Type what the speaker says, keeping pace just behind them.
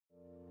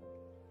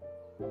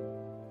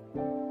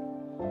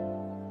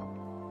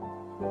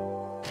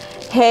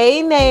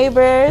Hey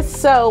neighbors,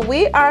 so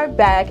we are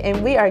back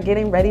and we are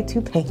getting ready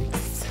to paint.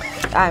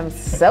 I'm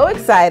so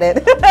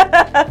excited.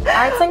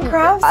 Arts and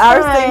crafts.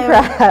 Arts and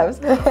crafts.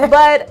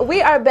 But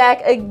we are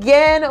back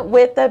again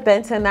with the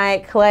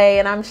Bentonite clay,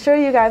 and I'm sure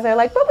you guys are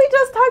like, but we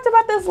just talked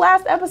about this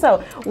last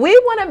episode. We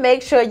want to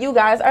make sure you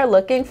guys are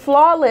looking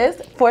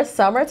flawless for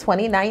summer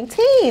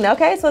 2019.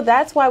 Okay, so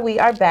that's why we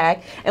are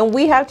back, and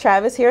we have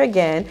Travis here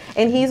again,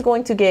 and he's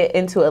going to get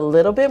into a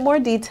little bit more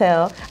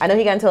detail. I know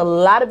he got into a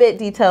lot of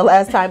detail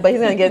last time, but he's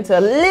going to get into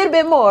a little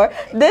bit more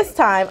this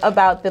time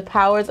about the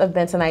powers of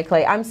Bentonite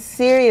clay. I'm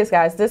serious,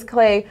 guys. This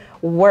clay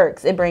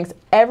works. It brings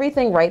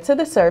everything right to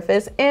the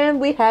surface,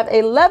 and we have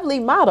a lovely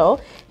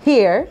model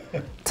here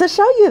to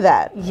show you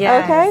that.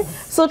 Yes. Okay,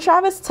 so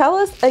Travis, tell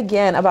us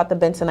again about the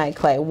Bentonite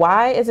clay.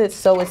 Why is it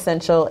so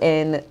essential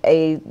in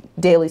a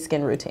daily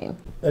skin routine?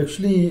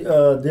 Actually,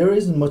 there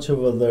isn't much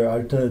of other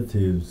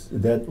alternatives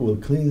that will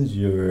cleanse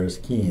your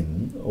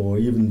skin, or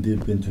even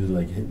dip into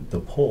like the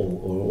pore,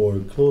 or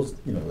close,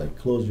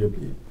 close your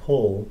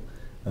pore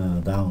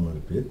down a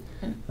little bit.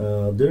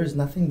 There is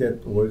nothing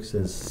that works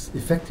as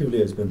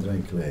effectively as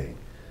bentonite clay,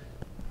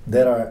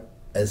 that are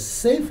as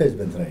safe as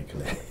bentonite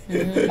clay.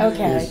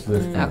 Okay.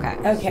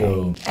 Okay.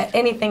 So,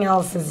 anything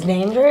else is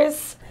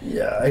dangerous?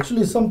 Yeah,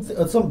 actually,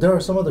 there are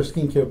some other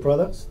skincare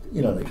products.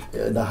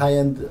 The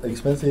high-end,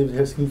 expensive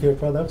hair skincare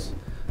products.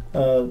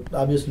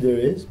 Obviously, there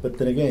is, but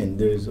then again,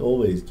 there is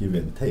always give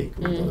and take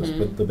with those.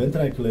 But the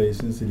bentonite clay,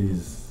 since it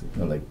is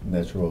like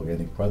natural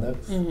organic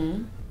products,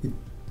 it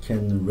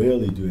can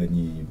rarely do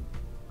any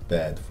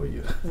bad for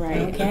you.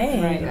 Right.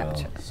 Okay. Right.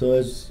 Gotcha. So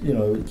as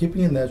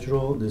keeping it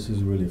natural, this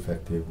is really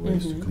effective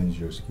ways to cleanse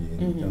your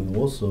skin, and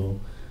also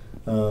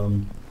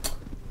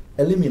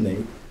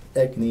eliminate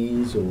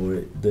acne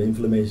or the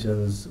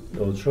inflammations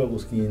or trouble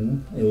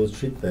skin. It will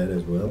treat that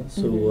as well.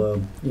 So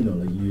you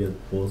get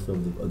both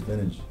of the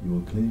advantage. You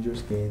will cleanse your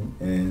skin,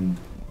 and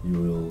you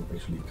will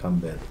actually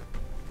combat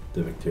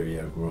the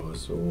bacteria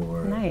growth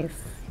or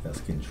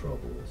skin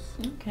troubles.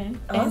 Okay.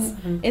 Awesome.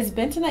 And is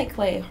bentonite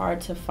clay hard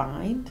to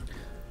find?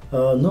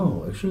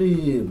 No,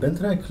 actually,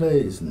 bentonite clay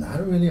is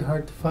not really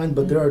hard to find,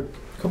 but there are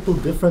a couple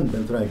different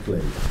bentonite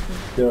clays.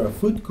 There are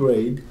food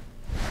grade.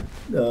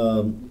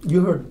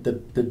 You heard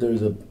that there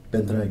is a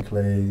bentonite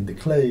clay, the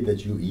clay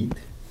that you eat.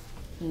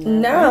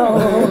 No.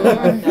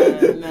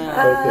 Okay.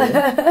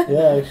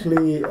 Yeah,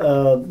 actually,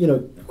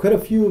 quite a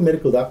few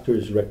medical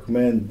doctors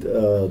recommend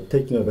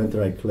taking a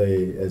bentonite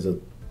clay as a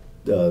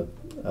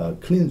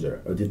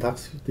cleanser, or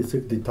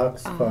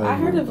detoxifying. I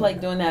heard of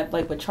doing that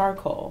with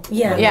charcoal.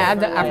 Yeah,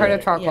 I've heard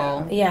of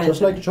charcoal. Yeah,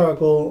 just like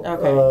charcoal.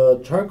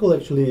 Okay. Charcoal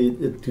actually,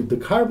 the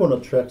carbon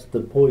attracts the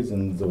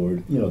poisons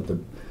or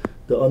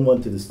the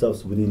unwanted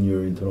stuffs within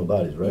your internal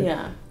bodies, right?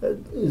 Yeah.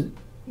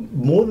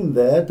 More than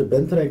that, the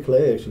bentonite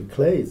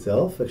clay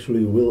itself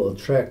will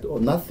attract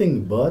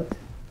nothing but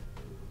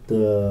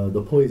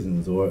the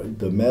poisons or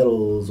the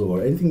metals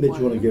or anything that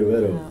you want to get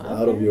rid of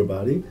out of your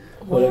body.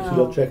 What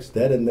actually attracts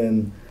that and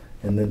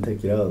then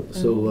take it out.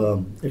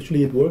 So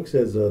actually, it works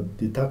as a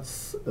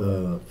detox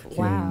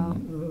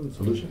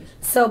solution.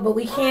 So, but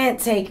we can't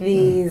take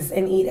these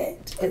and eat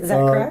it. Is that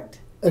correct?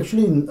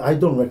 Actually, I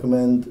don't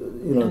recommend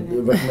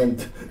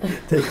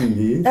taking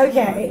these.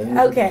 Okay.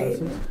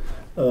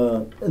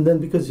 And then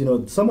because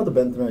some of the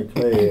bentonite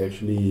clay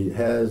actually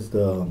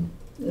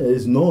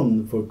is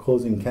known for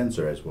causing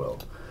cancer as well.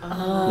 Oh.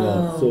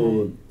 Yeah,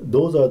 so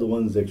those are the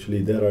ones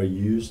actually that are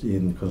used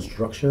in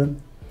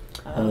construction.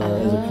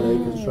 As a clay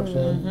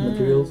construction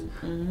materials.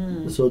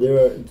 So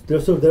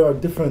there are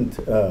different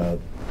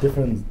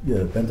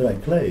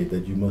bentonite clay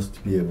that you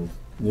must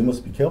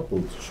be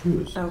careful to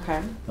choose.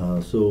 Okay.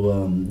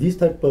 So these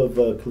type of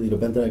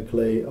bentonite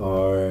clay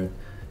are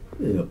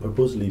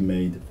purposely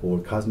made for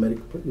cosmetic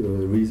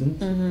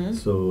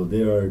reasons. So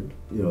they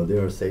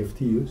are safe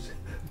to use.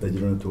 That you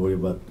don't have to worry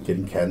about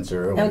getting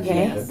cancer or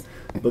anything like that.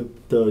 But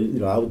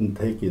I wouldn't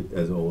take it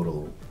as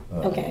oral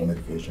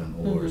medication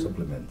or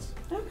supplements.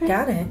 Okay.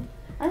 Got it.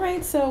 All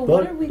right. So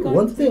what are we going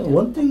one to thing, do?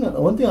 One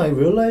thing I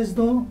realized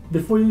though,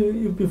 before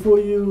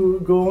you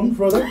go on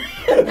further.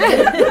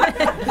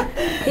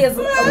 Here's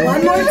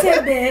one more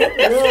tidbit.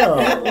 A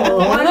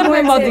little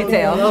bit more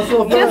detail. Not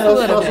so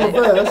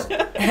fast.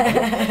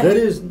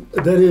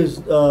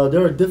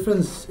 There are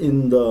difference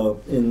in the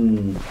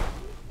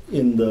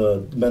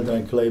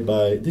bentonite clay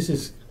this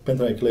is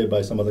bentonite clay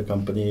by some other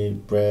company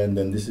brand,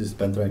 and this is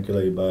bentonite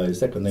clay by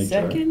Second Nature.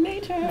 Second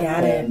Nature.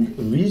 Got it. And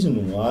the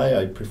reason why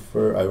I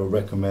would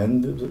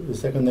recommend the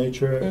Second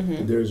Nature,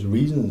 there's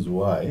reasons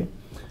why,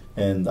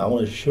 and I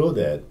want to show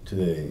that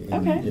today,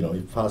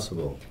 if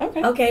possible.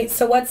 Okay,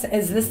 so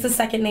is this the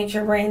Second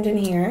Nature brand in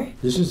here?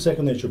 This is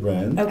Second Nature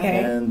brand.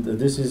 Okay. And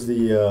this is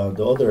the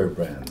other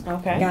brand.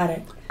 Okay. Got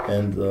it.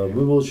 And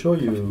we will show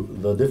you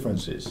the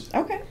differences.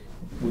 Okay.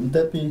 Wouldn't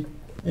that be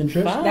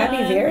interesting? That'd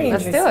be very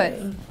interesting. Let's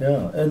do it.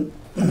 Yeah, and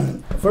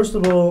first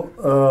of all,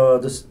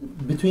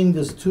 between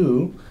these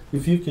two,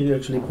 if you can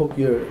actually put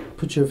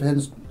your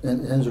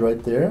hands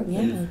right there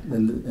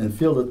and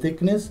feel the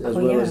thickness as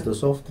well as the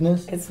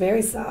softness. It's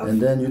very soft.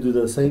 And then you do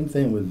the same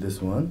thing with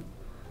this one.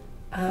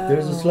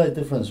 There's a slight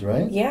difference,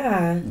 right?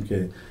 Yeah.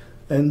 Okay.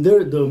 And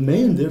the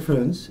main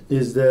difference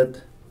is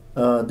that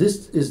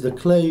this is the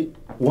clay,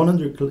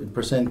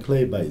 100%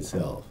 clay by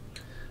itself.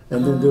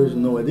 And then there's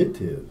no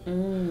additive.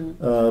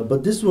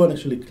 But this one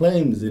actually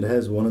claims it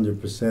has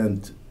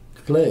 100%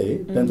 clay,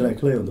 bentonite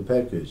clay on the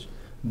package.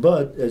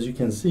 But as you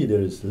can see, there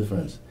is a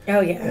difference.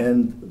 Oh yeah.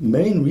 And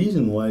main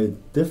reason why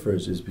it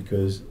differs is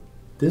because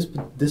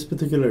this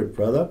particular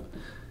product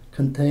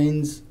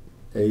contains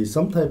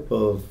some type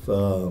of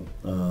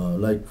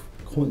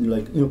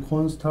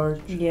cornstarch.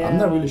 Yeah. I'm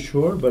not really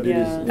sure, but it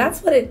is.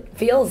 That's what it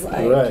feels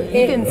like. Right.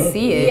 You can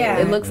see it. Yeah.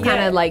 It looks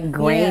kind of like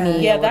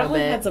grainy. Yeah, a that little one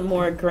bit. has a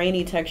more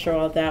grainy texture,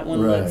 while that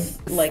one Right. looks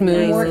like Smooth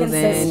nice more and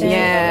consistent.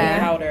 Yeah.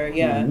 powder.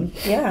 Yeah.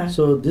 Yeah.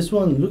 So this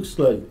one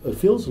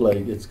feels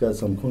like it's got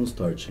some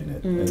cornstarch in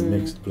it, a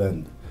mixed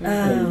blend.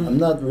 And I'm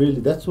not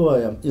really. That's why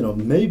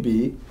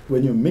maybe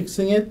when you're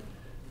mixing it,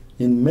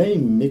 it may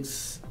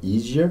mix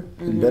easier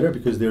and better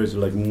because there's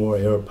like more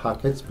air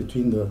pockets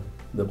between the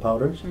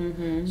powders.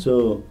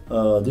 So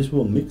this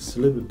will mix a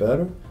little bit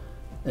better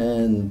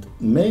and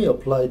may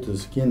apply to the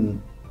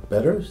skin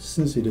better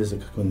since it has a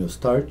kind of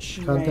starch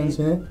contents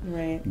in it.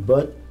 Right.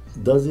 But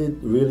does it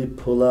really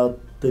pull out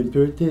the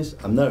impurities?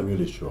 I'm not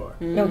really sure.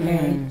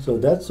 Okay. So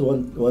that's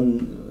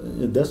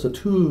that's a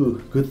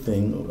two good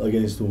thing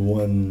against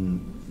one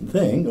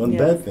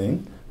bad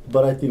thing.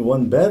 But I think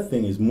one bad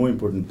thing is more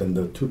important than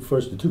the two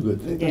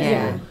good things.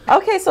 Yeah.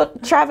 Okay, so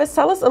Travis,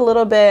 tell us a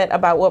little bit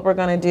about what we're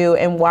going to do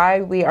and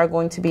why we are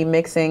going to be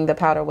mixing the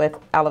powder with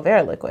aloe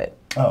vera liquid.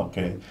 Oh,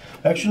 okay.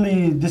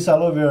 Actually, this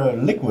aloe vera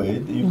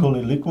liquid, you call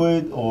it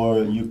liquid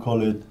or you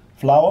call it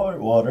flower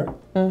water.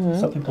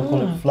 Some people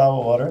call it flower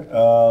water,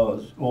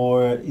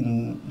 or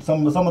in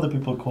some other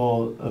people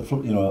call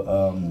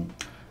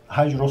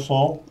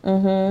hydrosol.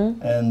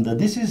 And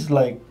this is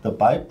like the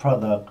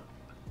byproduct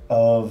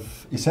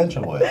of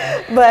essential oil.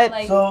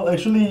 But So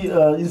actually,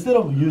 instead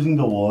of using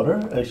the water,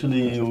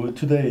 actually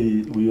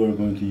today we are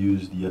going to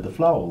use the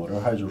flower water,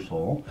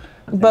 hydrosol.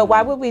 But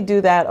why would we do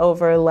that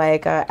over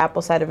like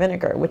apple cider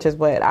vinegar, which is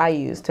what I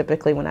use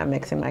typically when I'm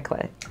mixing my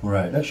clay?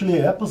 Right.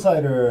 Actually, apple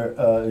cider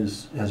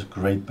has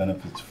great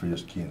benefits for your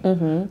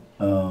skin.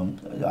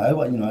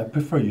 I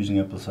prefer using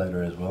apple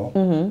cider as well.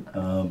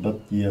 But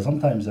yeah,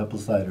 sometimes apple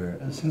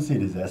cider, since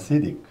it is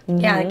acidic.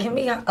 Yeah, it can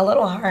be a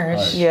little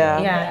harsh. Yeah.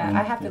 Yeah.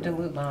 I have to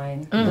dilute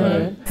mine.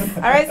 Right.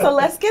 All right, so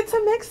let's get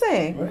to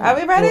mixing. Right. Are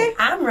we ready?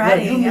 I'm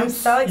ready. Yeah, you I'm mix.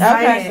 so You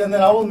excited. mix, and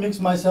then I will mix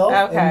myself.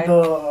 Okay.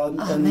 And,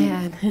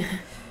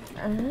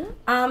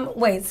 Man.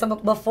 Wait, so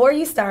before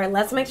you start,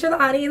 let's make sure the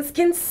audience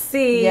can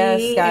see. Yes,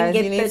 guys, and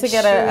get you need the to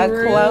get a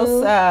true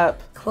close up.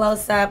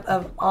 close-up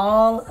of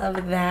all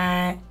of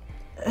that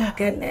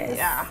goodness.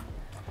 Yeah.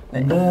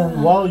 And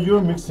then while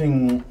you're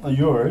mixing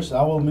yours,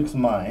 I will mix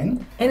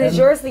mine. And is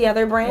yours the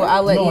other brand? Well,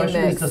 I'll let No, you actually,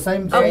 mix. it's the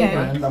same Okay.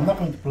 brand. I'm not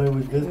going to play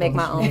with this. Make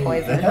my one. own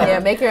poison. Yeah,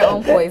 make your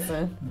own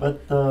poison.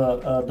 But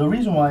the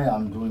reason why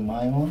I'm doing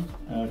my own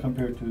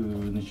compared to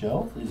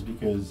Nichelle is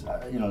because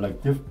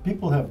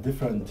people have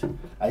different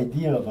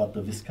idea about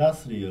the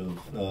viscosity of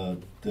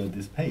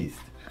this paste.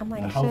 I'm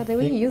like, And how shit, did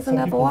we thick use some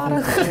enough people water?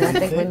 think it's I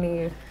think we thick,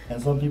 need.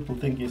 and some people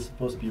think it's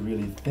supposed to be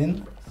really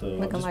thin. So I'm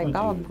Looking just like going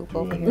dog to poop do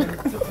over a here.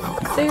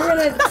 different- So you're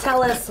gonna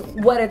tell us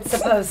what it's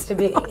supposed to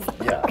be,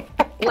 Yeah.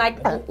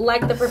 like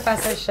the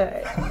professor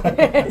should.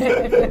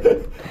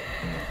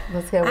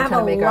 Let's go. I We're have trying a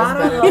to make lot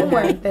ours of better.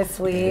 homework this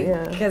week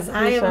Yeah. because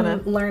I You're am trying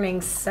to-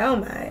 learning so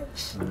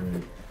much.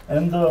 Right.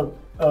 And the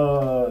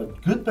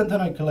good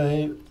bentonite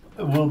clay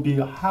will be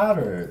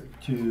harder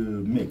to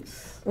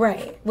mix.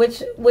 Right,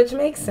 which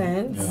makes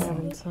sense.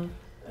 Yeah.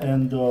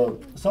 And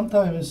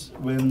sometimes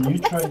when you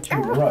try to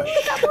rush,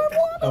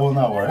 it will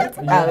not work.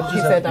 You Oh, just she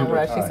have said to don't give it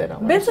rush. She time. said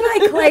don't rush.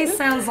 Bentonite clay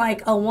sounds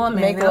like a woman,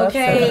 Make love to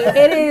okay? it.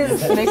 It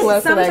is. Make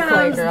love to that clay,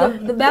 Sometimes girl.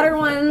 the better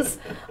ones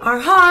are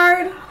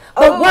hard,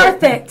 but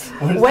worth it.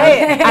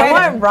 Wait, I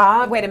want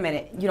Rob. Wait a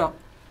minute. You don't.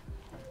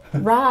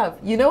 Rob,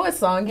 you know what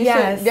song you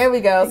Yes. should? There we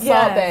go. Yes.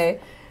 Saute.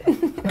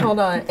 Hold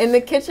on. In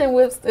the kitchen,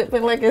 whips it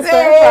like it's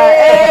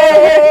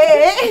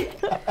Hey.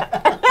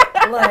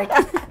 Look,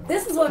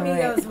 this is what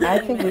Migos I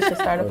really think we should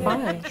start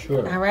applying.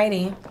 Sure.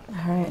 Alrighty.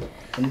 All right.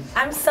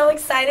 I'm so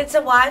excited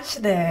to watch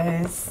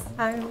this.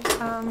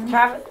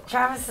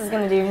 Travis is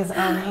going to do his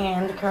own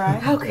hand,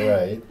 correct?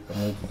 Right. I'm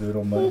going to do it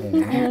on my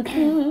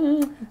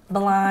hand.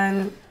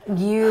 Blonde,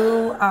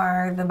 you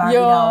are the Barbie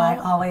You're doll I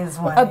always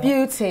wanted. A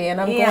beauty,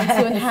 and I'm going Yes.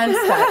 to enhance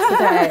that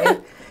today.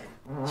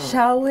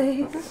 Shall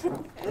we?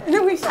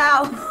 We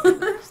shall.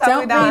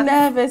 Don't be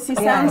nervous. You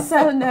sound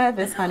so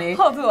nervous, honey.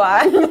 How do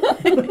I?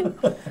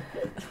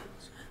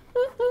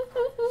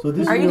 So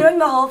this Are is you your- doing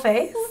the whole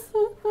face?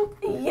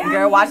 Yeah.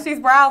 Girl, watch these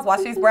brows.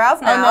 Watch these brows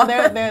Oh now.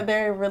 no,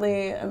 they're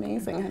really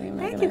amazing, honey.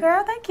 Thank you,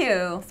 girl. Thank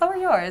you. So are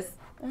yours.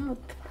 Oh,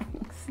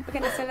 thanks. We're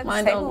gonna sit at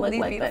Mine the don't table look with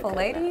these like that beautiful good.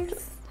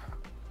 ladies.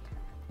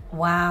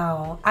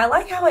 Wow. I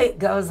like how it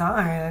goes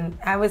on.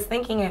 I was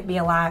thinking it'd be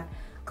a lot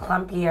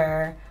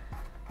clumpier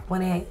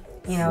when it,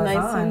 you know, is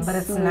nice on. and But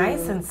it's smooth.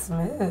 nice and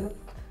smooth.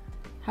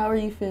 How are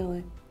you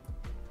feeling?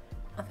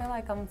 I feel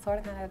like I'm sort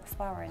of kind of at the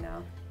spot right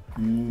now.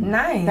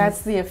 Nice.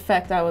 That's the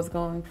effect I was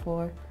going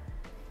for.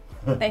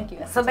 Thank you.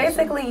 So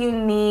basically, you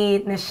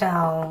need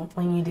Nichelle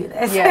when you do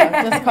this.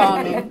 Yeah, just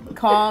call me.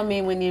 Call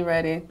me when you're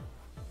ready.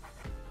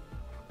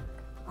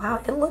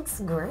 Wow, it looks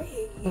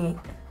great.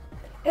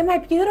 Am I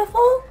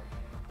beautiful?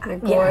 You're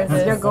Yes,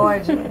 gorgeous. you're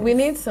gorgeous. We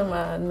need some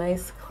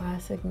nice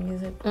classic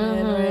music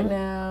playing right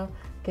now.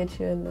 Get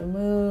you in the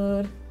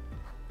mood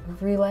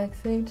of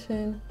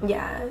relaxation.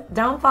 Yeah,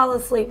 don't fall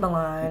asleep,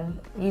 Milan.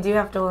 You do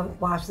have to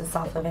wash this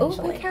off Oh,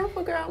 eventually. be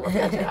careful, girl. Look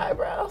at your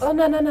eyebrows. Oh,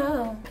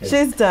 no.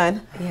 She's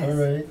done. Yes. All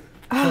right.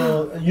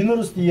 So you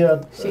notice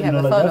the She you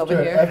having know, fun like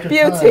over here. after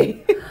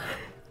Beauty.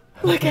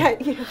 Look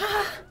at you.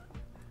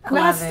 I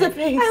love it.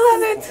 Masterpiece. I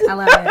love it. I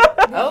love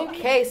it.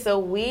 Okay, so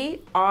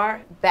we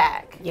are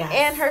back. Yes.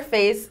 And her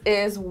face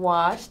is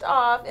washed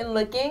off and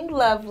looking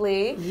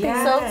lovely.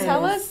 Yes. So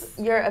tell us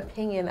your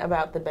opinion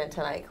about the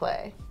bentonite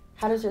clay.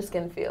 How does your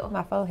skin feel?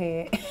 My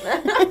forehead.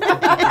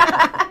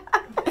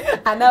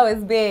 I know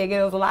it's big.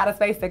 It was a lot of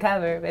space to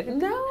cover, but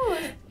No.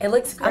 It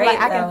looks I'm great. like,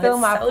 I can though. feel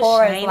It's my so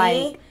pores shiny.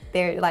 like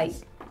they're like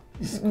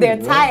It's they're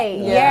good, right? tight.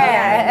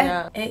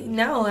 Yeah.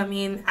 No, I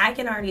mean, I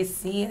can already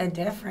see a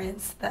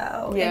difference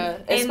though. Yeah,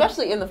 And-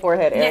 especially in the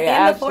forehead area. yeah, in the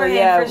actually, forehead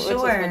yeah, for which is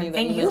sure. funny that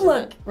And you mentioned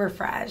look that.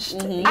 refreshed.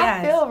 Mhm.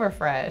 I feel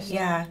refreshed.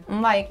 Yeah.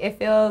 I'm like, it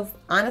feels,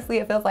 honestly,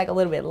 it feels like a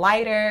little bit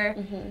lighter.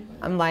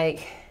 I'm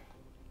like,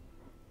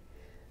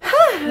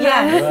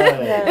 Yeah.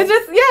 Right. it's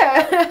just,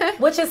 yeah.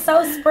 Which is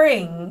so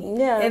spring.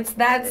 Yeah.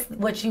 That's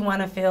what you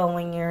want to feel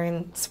when you're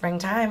in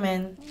springtime,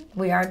 and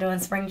we are doing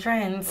spring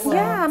trends. So.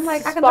 Yeah, I'm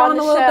like, I can Spa throw in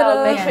a little bit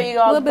Nichelle, of, make sure you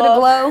all little bit of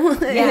book.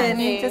 glow Yeah.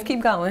 and just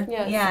keep going.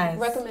 Yes. Yes.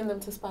 Recommend them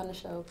to Spa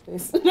Nichelle,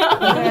 please.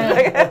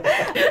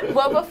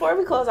 Well, before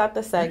we close out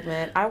the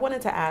segment, I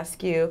wanted to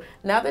ask you,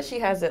 now that she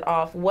has it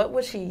off, what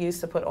would she use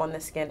to put on the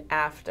skin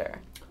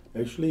after?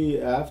 Actually,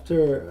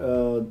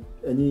 after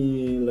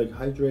any like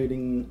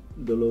hydrating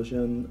the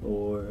lotion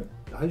or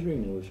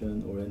hydrating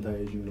lotion or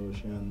anti-aging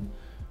lotion,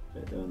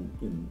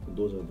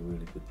 those are the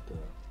really good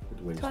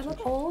ways. Do I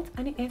look old?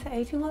 I need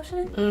anti-aging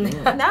lotion?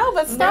 No,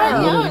 but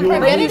start young. You're-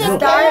 Preventative you're-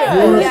 care.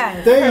 you're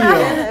Yes. staying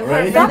young,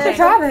 right? Dr.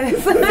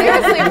 Travis.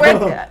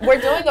 Seriously,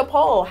 we're doing a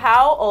poll.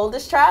 How old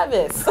is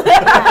Travis?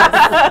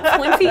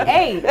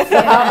 28.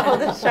 How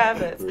old is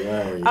Travis?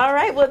 Right. All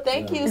right. Well,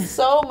 thank you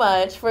so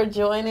much for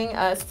joining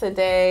us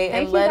today Thank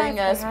and you letting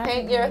guys us for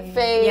paint having your me.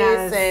 face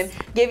Yes. and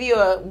give you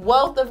a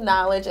wealth of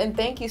knowledge. And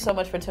thank you so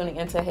much for tuning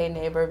into Hey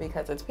Neighbor,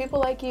 because it's people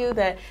like you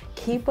that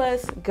keep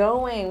us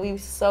going. We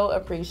so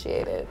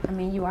appreciate it. I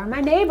mean, you are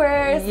my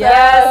neighbors.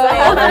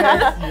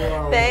 Yes.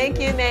 Yeah. Thank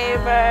you,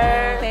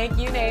 neighbor. Thank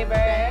you,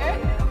 neighbor.